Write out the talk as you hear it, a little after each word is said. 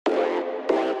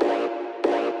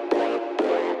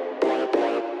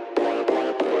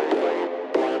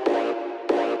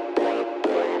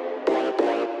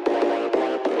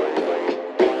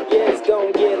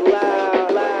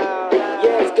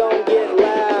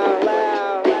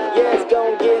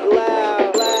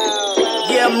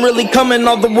I'm really coming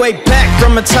all the way back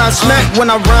from a time smack.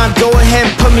 When I rhyme, go ahead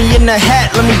and put me in the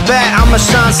hat, let me back. I'ma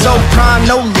shine so prime,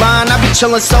 no line, I be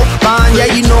chillin' so fine.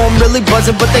 Yeah, you know I'm really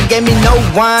buzzing, but they gave me no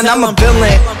wine. I'm a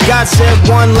villain, God said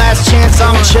one last chance,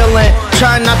 I'm chillin'.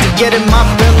 Try not to get in my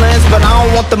feelings, but I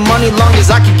don't want the money long as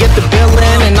I can get the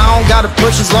billin'. And I don't gotta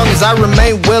push as long as I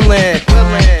remain willing,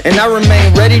 and I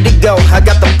remain ready to go. I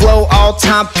got the flow all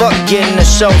time, fuck getting the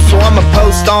show. So I'ma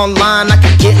post online, I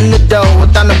can get in the dough.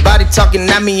 Without nobody talking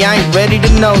at me, I ain't ready to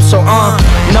know. So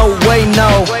no way,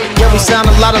 no. Yeah, we sound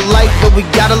a lot alike, but we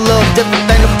got a little different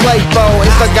thing to play for.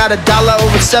 If I got $1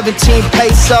 over 17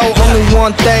 peso, only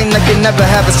one thing that can never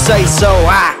have a say so.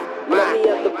 Let me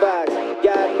out the box,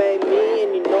 God made me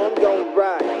and you know I'm gon'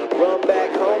 rock. Run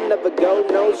back home, never go,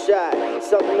 no shot.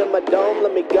 Something in my dome,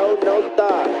 let me go, no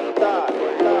thought.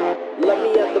 Let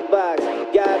me out the box,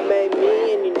 God made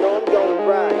me and you know I'm gon'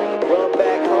 rock. Run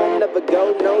back home, never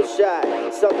go, no shot.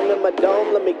 Something in my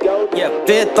dome, let me go. Yeah,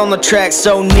 Fith on the track,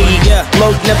 so neat.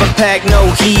 Float never pack, no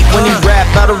heat. When he rap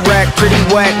out of rack, pretty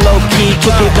whack, low key.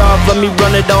 Kick it off, let me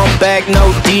run it on back,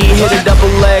 no D. Hit a double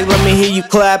leg, let me hear you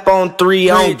clap on 3.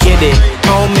 I don't get it.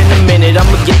 Home in a minute,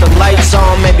 I'ma get the lights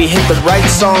on. Maybe hit the right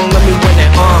song, let me win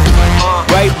it.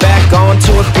 Right back on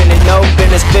to a pin it, no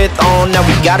business. Fith on, now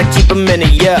we gotta keep a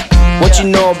minute, yeah. What you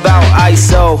know about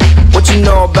ISO? What you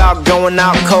know about going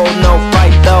out cold? No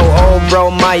fight though, old bro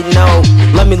might know.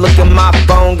 Let me look at my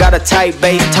phone, got a tight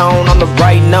bass tone on the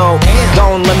right note.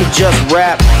 Don't let me just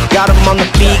rap. Got him on the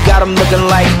beat, got him looking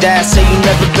like that. Say you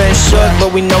never been shook,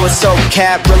 but we know it's so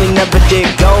cap. Really never did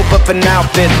go, but for now,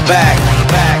 Fith back.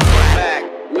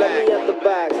 Let me out the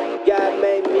box, God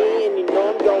made me and you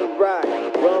know I'm gon' rock.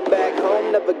 Run back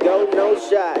home, never go, no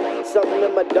shot. Something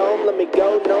in my dome, let me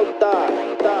go, no thought.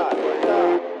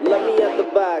 Let me out the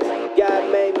box,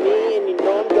 God made me and you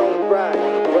know I'm gon' rock.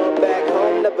 Run back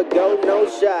home, never go, no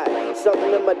shot.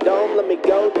 Something in my dome, let me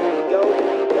go.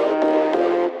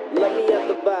 Let me out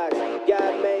the box,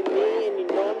 God made me and you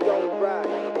know I'm gon' rock.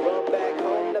 Run back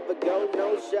home, never go,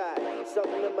 no shot.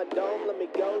 Something in my dome, let me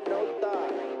go.